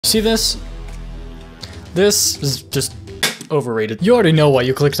See this? This is just overrated. You already know why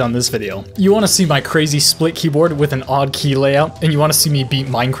you clicked on this video. You want to see my crazy split keyboard with an odd key layout, and you want to see me beat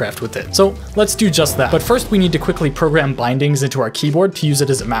Minecraft with it. So let's do just that. But first we need to quickly program bindings into our keyboard to use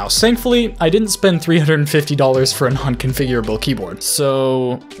it as a mouse. Thankfully, I didn't spend $350 for a non-configurable keyboard.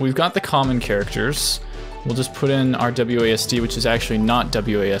 So we've got the common characters. We'll just put in our WASD, which is actually not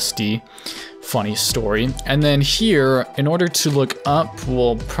WASD. Funny story. And then here, in order to look up,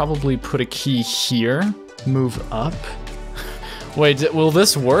 we'll probably put a key here. Move up. Wait, will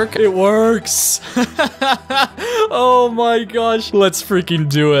this work? It works! Oh my gosh. Let's freaking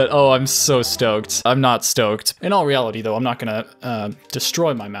do it. Oh, I'm so stoked. I'm not stoked. In all reality though, I'm not gonna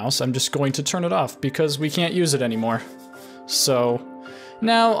destroy my mouse. I'm just going to turn it off because we can't use it anymore. So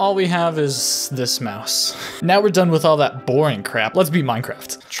now all we have is this mouse. Now we're done with all that boring crap. Let's beat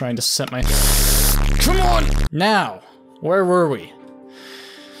Minecraft. Trying to set my... Come on! Now, where were we?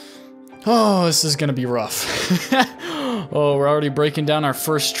 Oh, this is gonna be rough. Oh, we're already breaking down our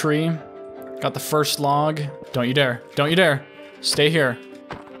first tree. Got the first log. Don't you dare. Don't you dare. Stay here.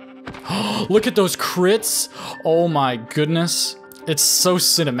 Look at those crits. Oh my goodness. It's so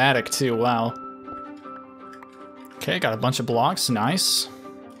cinematic too, wow. Okay, got a bunch of blocks, nice.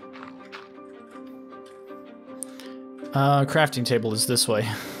 Crafting table is this way.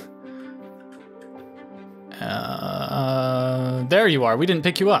 There you are, we didn't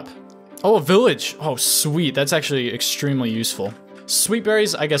pick you up. Oh, a village. Oh, sweet. That's actually extremely useful. Sweet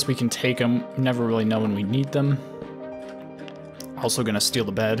berries, I guess we can take them. Never really know when we need them. Also gonna steal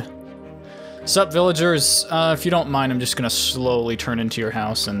the bed. Sup, villagers? If you don't mind, I'm just gonna slowly turn into your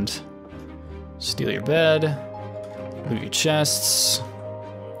house and steal your bed. Loot your chests.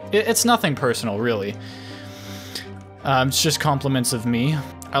 It's nothing personal, really. It's just compliments of me.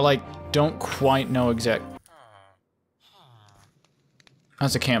 I, don't quite know exact...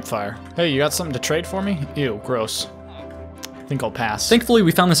 That's a campfire. Hey, you got something to trade for me? Ew, gross. I think I'll pass. Thankfully,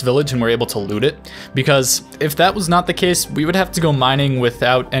 we found this village and we're able to loot it, because if that was not the case, we would have to go mining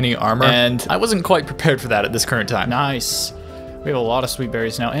without any armor, and I wasn't quite prepared for that at this current time. Nice. We have a lot of sweet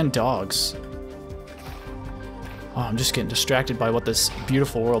berries now, and dogs. Oh, I'm just getting distracted by what this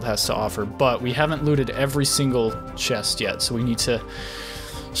beautiful world has to offer, but we haven't looted every single chest yet, so we need to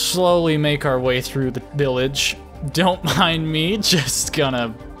slowly make our way through the village. Don't mind me, just gonna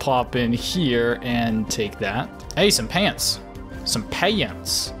pop in here and take that. Hey, some pants. Some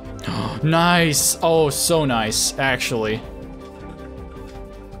pants. Nice. Oh, so nice, actually.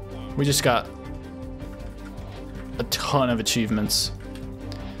 We just got a ton of achievements.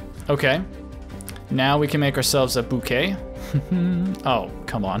 Okay. Now we can make ourselves a bouquet. Oh,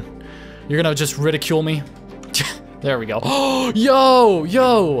 come on. You're gonna just ridicule me? There we go. Oh,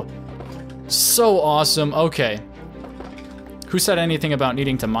 yo! So awesome. Okay. Who said anything about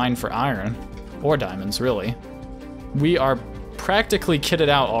needing to mine for iron? Or diamonds, really. We are practically kitted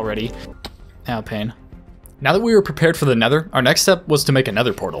out already. Ow, pain. Now that we were prepared for the nether, our next step was to make a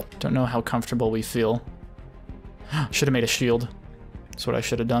nether portal. Don't know how comfortable we feel. Should have made a shield. That's what I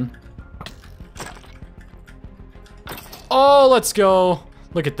should have done. Oh, let's go.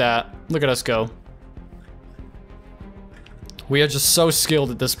 Look at that. Look at us go. We are just so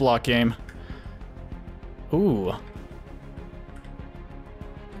skilled at this block game. Ooh.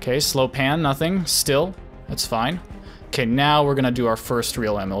 Okay, slow pan, nothing. Still, that's fine. Okay, now we're gonna do our first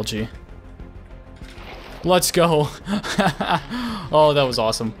real MLG. Let's go. Oh, that was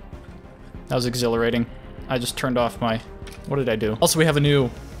awesome. That was exhilarating. I just turned off my... What did I do? Also, we have a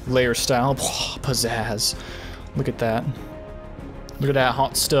new layer style. Pizzazz. Look at that. Look at that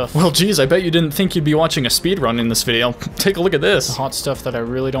hot stuff. Well, geez, I bet you didn't think you'd be watching a speedrun in this video. Take a look at this. The hot stuff that I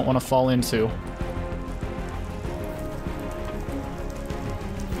really don't want to fall into.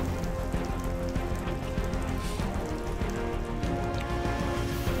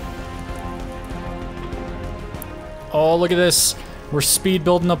 Oh, look at this. We're speed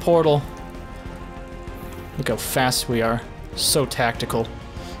building a portal. Look how fast we are. So tactical.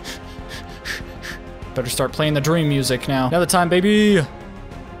 Better start playing the dream music now. Another time, baby!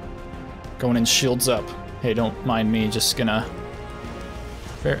 Going in shields up. Hey, don't mind me, just gonna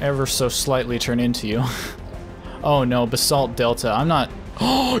ever so slightly turn into you. Oh no, Basalt Delta. I'm not...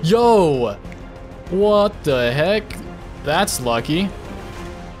 Oh, yo! What the heck? That's lucky.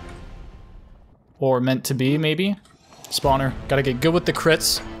 Or meant to be, maybe? Spawner. Gotta get good with the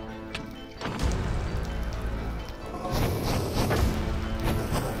crits.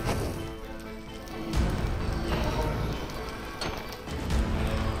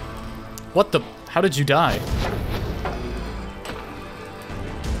 What the? How did you die?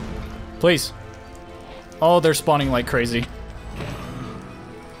 Please. Oh, they're spawning like crazy.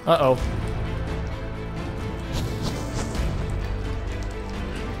 Uh-oh.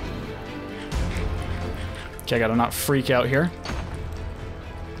 Okay, I gotta not freak out here.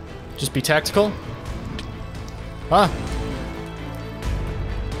 Just be tactical. Ah.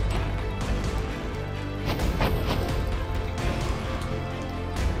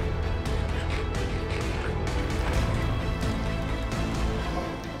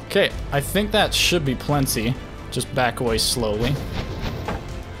 Okay, I think that should be plenty. Just back away slowly.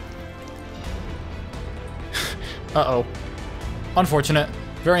 Uh-oh. Unfortunate.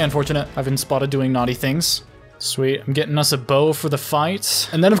 Very unfortunate. I've been spotted doing naughty things. Sweet. I'm getting us a bow for the fight.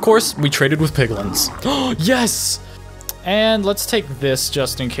 And then, of course, we traded with piglins. Oh, yes! And let's take this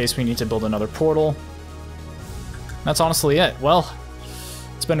just in case we need to build another portal. That's honestly it. Well,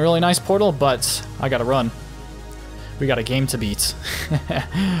 it's been a really nice portal, but I gotta run. We got a game to beat.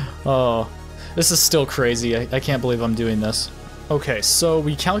 Oh, this is still crazy. I can't believe I'm doing this. Okay, so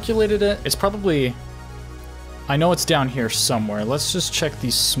we calculated it. It's probably... I know it's down here somewhere. Let's just check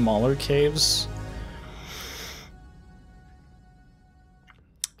these smaller caves.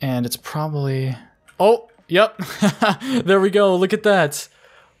 And it's probably... Oh, yep. There we go. Look at that.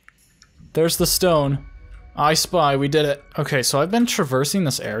 There's the stone. I spy, we did it. Okay, so I've been traversing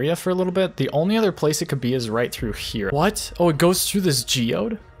this area for a little bit. The only other place it could be is right through here. What? Oh, it goes through this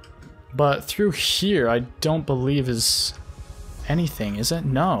geode? But through here, I don't believe is anything, is it?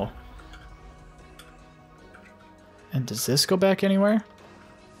 No. And does this go back anywhere?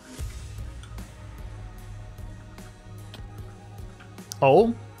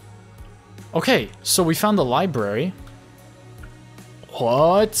 Oh? Okay, so we found the library.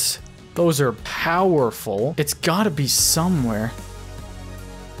 What? Those are powerful. It's gotta be somewhere.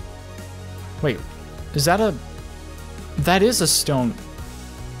 Wait, is that a... That is a stone.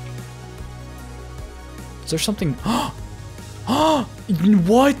 Is there something... Oh!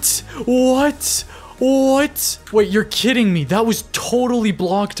 What? What? What? Wait, you're kidding me. That was totally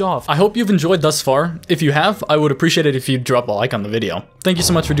blocked off. I hope you've enjoyed thus far. If you have, I would appreciate it if you'd drop a like on the video. Thank you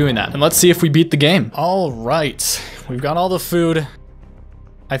so much for doing that. And let's see if we beat the game. All right. We've got all the food.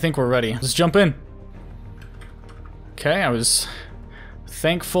 I think we're ready. Let's jump in. Okay, I was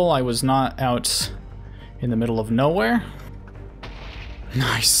thankful I was not out in the middle of nowhere.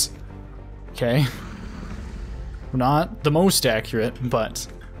 Nice. Okay. We're not the most accurate, but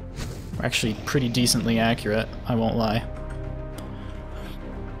we're actually pretty decently accurate, I won't lie.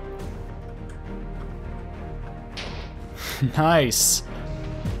 Nice.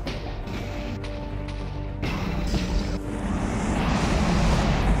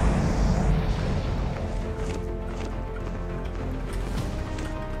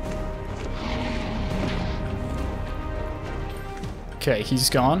 Okay, he's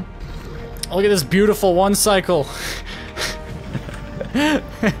gone. Oh, look at this beautiful one cycle.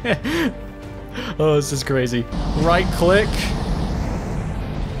 Oh, this is crazy. Right click.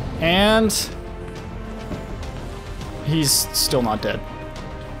 And he's still not dead.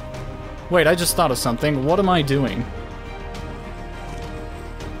 Wait, I just thought of something. What am I doing?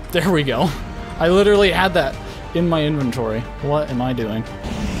 There we go. I literally had that in my inventory. What am I doing?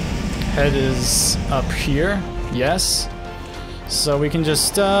 Head is up here. Yes. So we can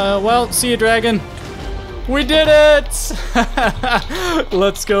just, well, see you, dragon. We did it!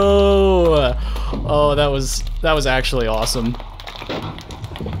 Let's go! Oh, that was actually awesome.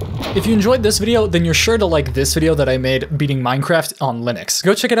 If you enjoyed this video, then you're sure to like this video that I made beating Minecraft on Linux.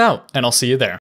 Go check it out, and I'll see you there.